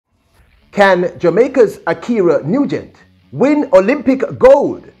Can Jamaica's Ackera Nugent win Olympic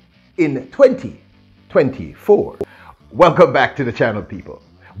gold in 2024? Welcome back to the channel, people.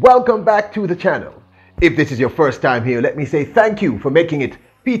 Welcome back to the channel. If this is your first time here, let me say thank you for making it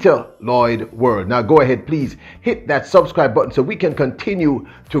Peter Lloyd World. Now go ahead, please hit that subscribe button so we can continue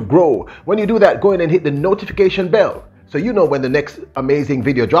to grow. When you do that, go in and hit the notification bell so you know when the next amazing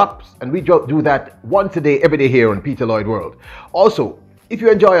video drops. And we do that once a day, every day here on Peter Lloyd World. Also, if you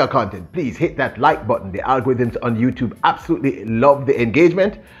enjoy our content, please hit that like button. The algorithms on YouTube absolutely love the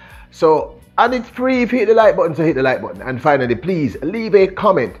engagement. And it's free if you hit the like button, so hit the like button. And finally, please leave a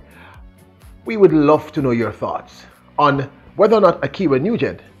comment. We would love to know your thoughts on whether or not Ackera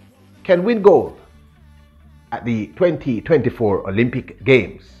Nugent can win gold at the 2024 Olympic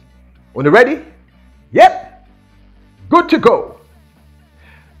Games. When you're ready? Yep, good to go.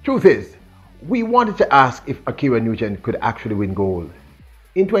 Truth is, we wanted to ask if Ackera Nugent could actually win gold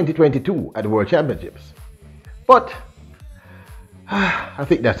in 2022 at the World Championships. But I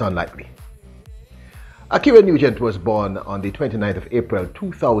think that's unlikely. Ackera Nugent was born on the 29th of April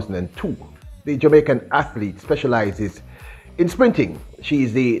 2002. The Jamaican athlete specializes in sprinting. She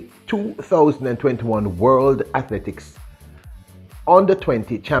is the 2021 World Athletics Under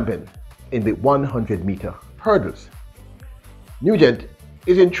 20 champion in the 100-meter hurdles. Nugent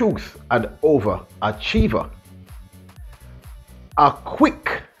is in truth an overachiever. A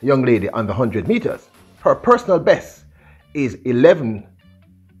quick young lady on the 100 meters. Her personal best is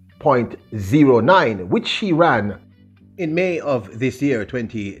 11.09, which she ran in May of this year,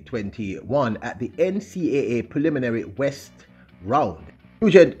 2021, at the NCAA Preliminary West Round.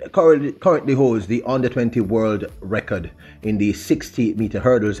 Nugent currently holds the under 20 world record in the 60-meter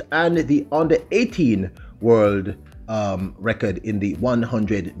hurdles and the under 18 world record in the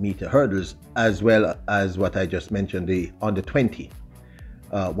 100-meter hurdles, as well as what I just mentioned, the under 20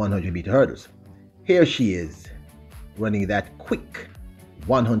 100-meter hurdles. Here she is running that quick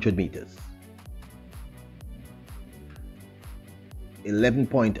 100 meters.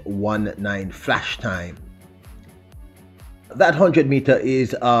 11.19 flash time. That 100-meter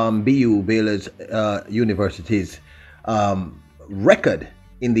is BU Baylor's University's record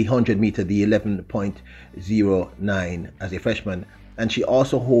in the 100-meter, the 11.09 as a freshman, and she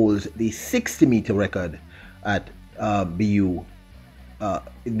also holds the 60-meter record at BU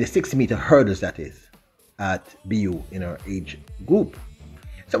in the 60-meter hurdles, that is, at BU in her age group.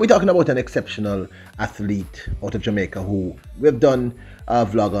 So we're talking about an exceptional athlete out of Jamaica who we've done a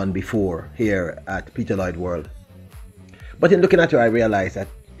vlog on before here at Peter Lloyd World. But in looking at her, I realized that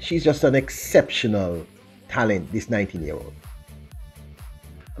she's just an exceptional talent, this 19-year-old.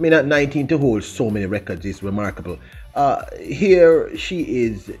 I mean, at 19 to hold so many records is remarkable. Here she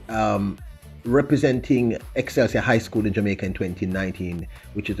is representing Excelsior High School in Jamaica in 2019,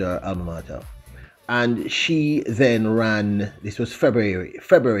 which is her alma mater. And she then ran, this was February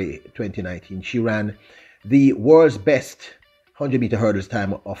 2019, she ran the world's best 100-meter hurdles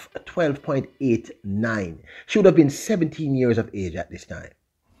time of 12.89. She would have been 17 years of age at this time.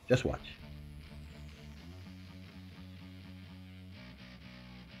 Just watch.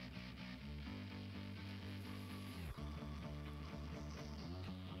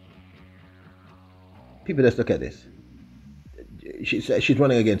 People, just look at this. She's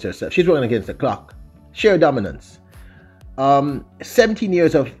running against herself. She's running against the clock. Sheer dominance. 17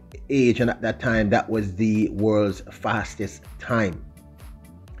 years of age, and at that time that was the world's fastest time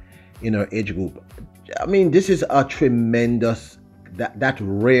in her age group. I mean, this is a tremendous, that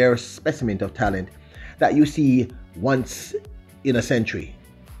rare specimen of talent that you see once in a century.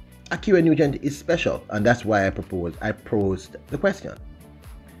 Ackera Nugent is special, and that's why I posed the question: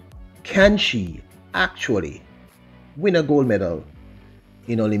 can she actually win a gold medal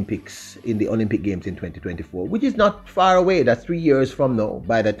in the Olympic Games in 2024, which is not far away? That's 3 years from now.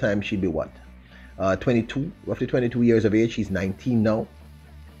 By that time she'll be what, 22, roughly 22 years of age. She's 19 now.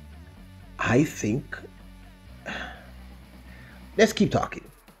 I think, let's keep talking.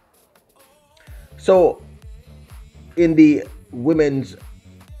 So in the women's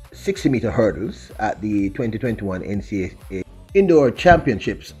 60-meter hurdles at the 2021 NCAA Indoor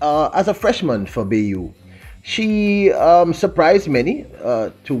Championships, as a freshman for BU, she surprised many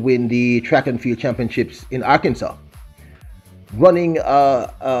to win the track and field championships in Arkansas, running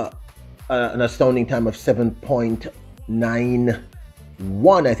an astounding time of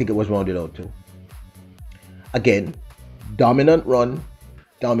 7.91, I think it was rounded out to. Again, dominant run,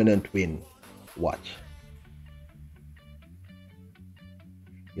 dominant win. Watch.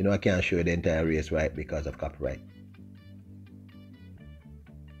 You know, I can't show you the entire race, right, because of copyright.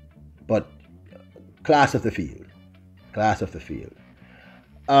 But class of the field. Class of the field.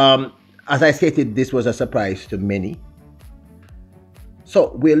 As I stated, this was a surprise to many.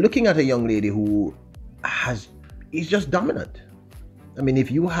 So we're looking at a young lady who is just dominant. I mean,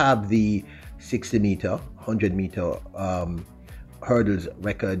 if you have the 60 meter, 100 meter hurdles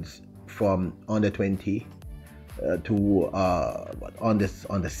records from under 20 to on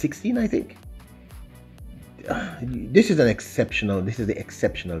the 16, I think. This is the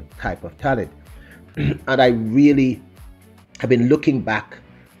exceptional type of talent. And I really have been looking back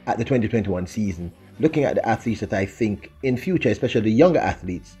at the 2021 season, looking at the athletes that I think in future, especially the younger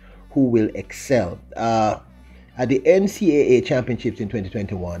athletes, who will excel. At the NCAA Championships in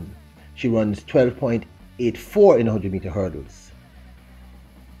 2021, she runs 12.84 in 100 meter hurdles.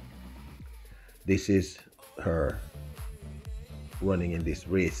 This is her running in this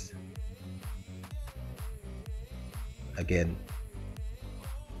race. Again,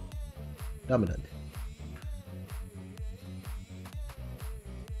 dominant.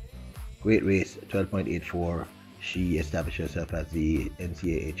 Great race, 12.84. She established herself as the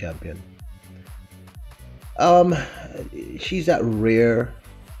NCAA champion. She's that rare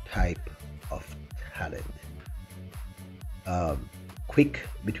type of talent. Quick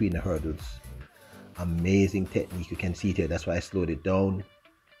between the hurdles. Amazing technique. You can see it here. That's why I slowed it down.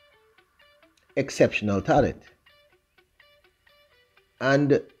 Exceptional talent.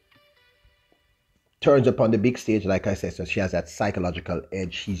 And turns up on the big stage, like I said, so she has that psychological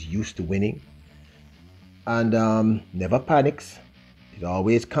edge. She's used to winning. And never panics. She's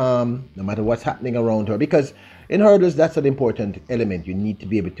always calm, no matter what's happening around her. Because in hurdles, that's an important element. You need to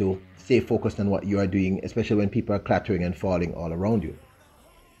be able to stay focused on what you are doing, especially when people are clattering and falling all around you.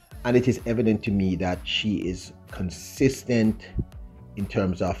 And it is evident to me that she is consistent in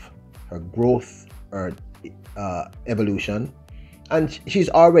terms of her growth, her evolution. And she's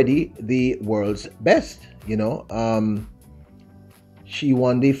already the world's best, you know. She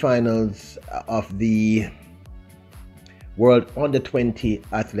won the finals of the World Under 20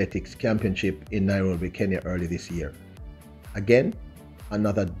 Athletics Championship in Nairobi, Kenya early this year. Again,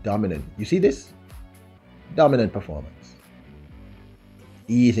 another dominant. You see this? Dominant performance.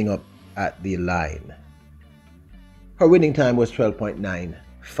 Easing up at the line. Her winning time was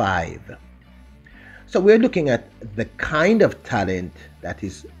 12.95. So we're looking at the kind of talent that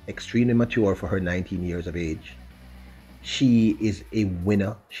is extremely mature for her 19 years of age. She is a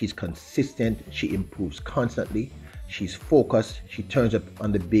winner. She's consistent. She improves constantly. She's focused. She turns up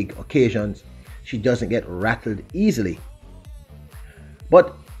on the big occasions. She doesn't get rattled easily.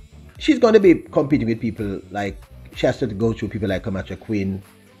 But she's going to be competing with people like, she has to go through people like Camacho Quinn,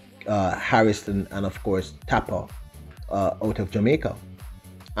 Harrison, and of course Tapper out of Jamaica.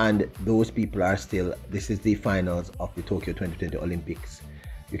 And those people are still, this is the finals of the Tokyo 2020 Olympics.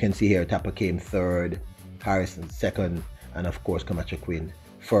 You can see here Tapper came third, Harrison second, and of course Camacho Quinn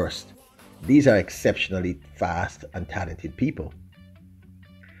first. These are exceptionally fast and talented people.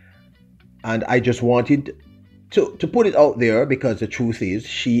 And I just wanted to put it out there because the truth is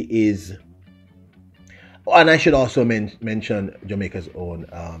she is, and I should also mention Jamaica's own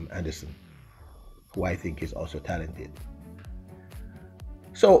Anderson, who I think is also talented.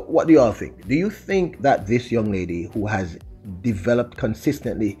 So what do you all think? Do you think that this young lady who has developed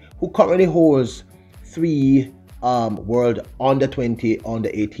consistently, who currently holds 3 world under 20, under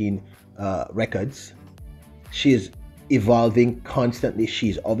 18 records, she's evolving constantly.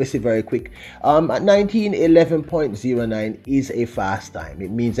 She's obviously very quick. At 19:11.09 is a fast time.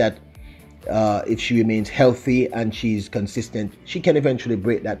 It means that if she remains healthy and she's consistent, she can eventually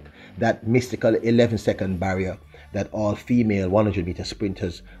break that mystical 11-second barrier that all female 100-meter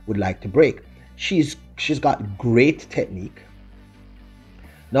sprinters would like to break. She's got great technique.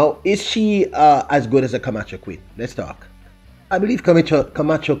 Now, is she as good as a Camacho Quinn? Let's talk. I believe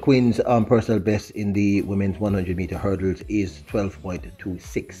Camacho Quinn's personal best in the women's 100-meter hurdles is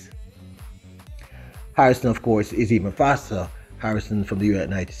 12.26. Harrison, of course, is even faster. Harrison from the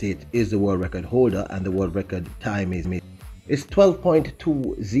United States is the world record holder, and the world record time is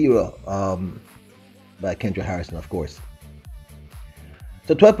 12.20 by Kendra Harrison, of course.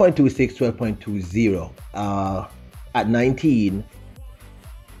 So 12.26, 12.20 at 19.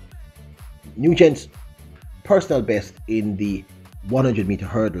 Nugent's personal best in the 100-meter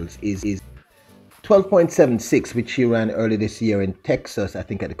hurdles is 12.76, which she ran early this year in Texas, I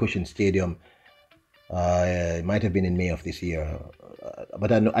think at the Cushion Stadium. It might have been in May of this year,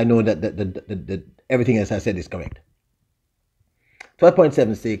 but I know that everything else I said is correct.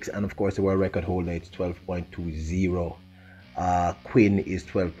 12.76, and of course the world record holder is 12.20. Quinn is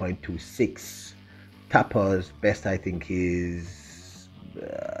 12.26. Tapper's best, I think, is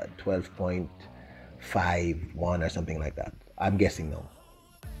 12.51 or something like that. I'm guessing now.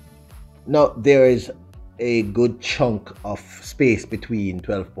 Now, there is a good chunk of space between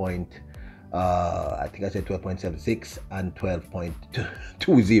 12 point, I think I said 12.76 and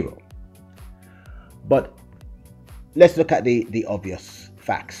 12.20. But let's look at the obvious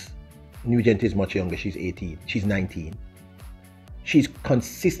facts. Nugent is much younger. She's 18. She's 19. She's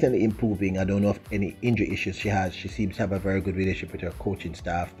consistently improving. I don't know if any injury issues she has. She seems to have a very good relationship with her coaching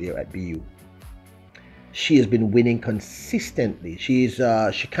staff there at BU. She has been winning consistently. She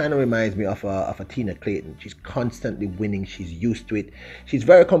kind of reminds me of a Tina Clayton. She's constantly winning. She's used to it. She's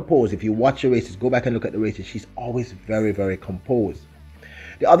very composed. If you watch the races, go back and look at the races, she's always very, very composed.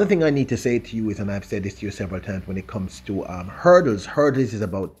 The other thing I need to say to you is, and I've said this to you several times, when it comes to hurdles, hurdles is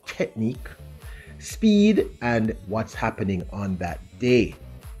about technique, speed, and what's happening on that day.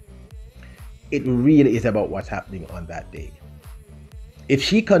 It really is about what's happening on that day. If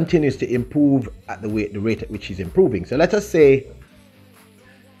she continues to improve at the rate at which she's improving, so let us say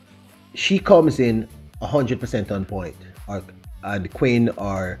she comes in 100% on point, or Quinn,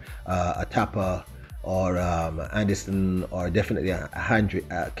 or a Tapper, or Anderson, or definitely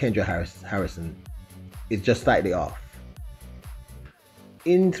Kendra Harrison is just slightly off.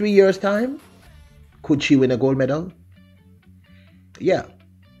 In 3 years' time, could she win a gold medal? Yeah.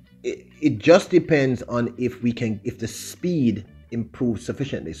 It just depends on if the speed improves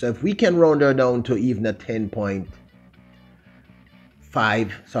sufficiently. So if we can round her down to even a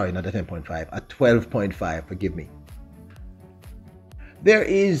 10.5, sorry, not a 10.5, a 12.5, forgive me, there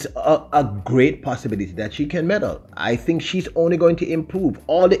is a great possibility that she can medal. I think she's only going to improve.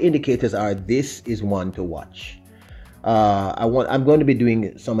 All the indicators are this is one to watch. I'm going to be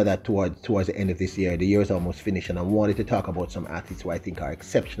doing some of that towards the end of this year. The year is almost finished, and I wanted to talk about some athletes who I think are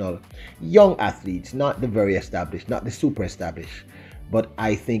exceptional young athletes, not the very established, not the super established, but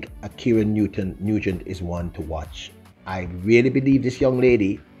I think Ackera Nugent is one to watch. I really believe this young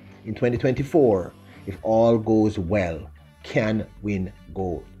lady in 2024, if all goes well, can win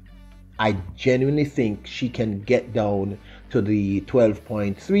gold. I genuinely think she can get down to the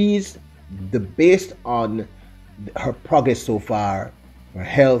 12.3s, based on her progress so far, her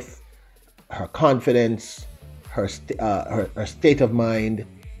health, her confidence, her state of mind,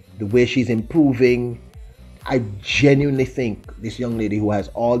 the way she's improving. I genuinely think this young lady who has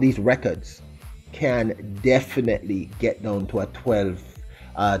all these records can definitely get down to a 12.3,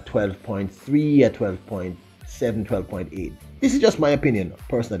 a 12.7, 12.8. This is just my opinion,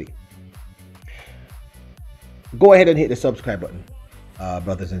 personally. Go ahead and hit the subscribe button,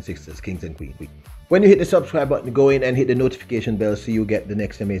 brothers and sisters, kings and queens. When you hit the subscribe button, go in and hit the notification bell so you get the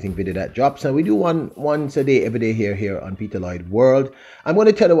next amazing video that drops. And we do one once a day, every day here on Peter Lloyd World. I'm going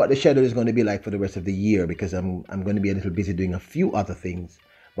to tell you what the schedule is going to be like for the rest of the year, because I'm going to be a little busy doing a few other things,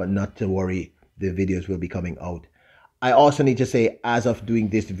 but not to worry, the videos will be coming out. I also need to say, as of doing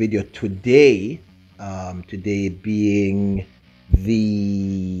this video today, today being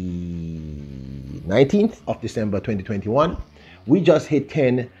the 19th of December 2021, we just hit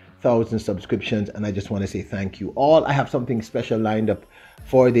 10,000 subscriptions, and I just want to say thank you all. I have something special lined up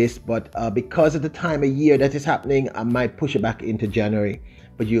for this, but because of the time of year that is happening, I might push it back into January.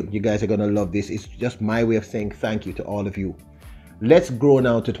 But you guys are gonna love this. It's just my way of saying thank you to all of you. Let's grow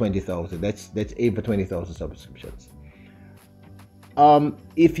now to 20,000. Let's aim for 20,000 subscriptions.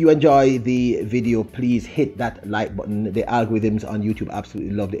 If you enjoy the video, please hit that like button. The algorithms on YouTube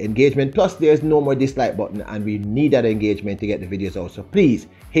absolutely love the engagement. Plus, there's no more dislike button, and we need that engagement to get the videos out. So please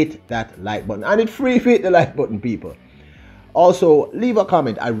hit that like button, and it's free if you hit the like button, people. Also, leave a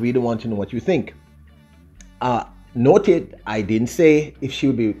comment. I really want to know what you think. Noted, I didn't say if she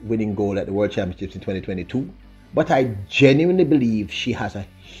will be winning gold at the World Championships in 2022, but I genuinely believe she has a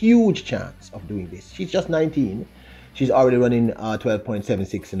huge chance of doing this. She's just 19. She's already running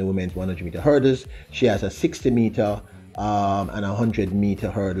 12.76 in the women's 100 meter hurdles. She has a 60 meter and 100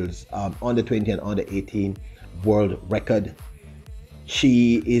 meter hurdles on the 20 and on the 18 world record.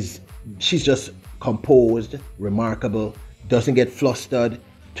 She's just composed, remarkable, doesn't get flustered,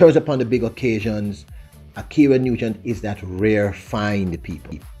 turns up on the big occasions. Ackera Nugent is that rare find,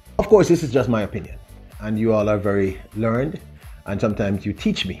 people. Of course, this is just my opinion, and you all are very learned, and sometimes you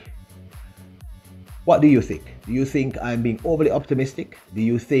teach me. What do you think? Do you think I'm being overly optimistic? Do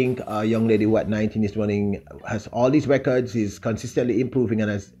you think a young lady who at 19 is running, has all these records, is consistently improving, and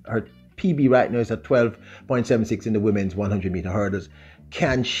has her PB right now is at 12.76 in the women's 100 meter hurdles?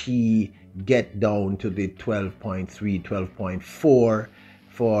 Can she get down to the 12.3, 12.4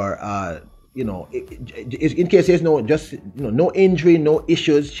 for, you know, in case there's no injury, no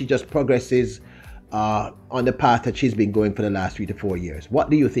issues, she just progresses on the path that she's been going for the last 3 to 4 years? What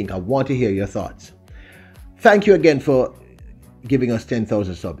do you think? I want to hear your thoughts. Thank you again for giving us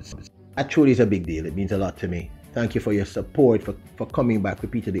 10,000 subs. truly is a big deal. It means a lot to me. Thank you for your support, for coming back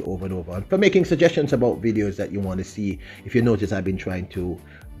repeatedly over and over, and for making suggestions about videos that you want to see. If you notice, I've been trying to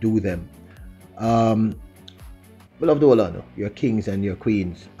do them. Beloved Olano, your kings and your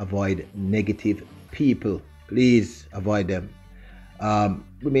queens, avoid negative people. Please avoid them.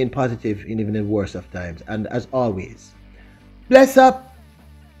 Remain positive in even the worst of times. And as always, bless up.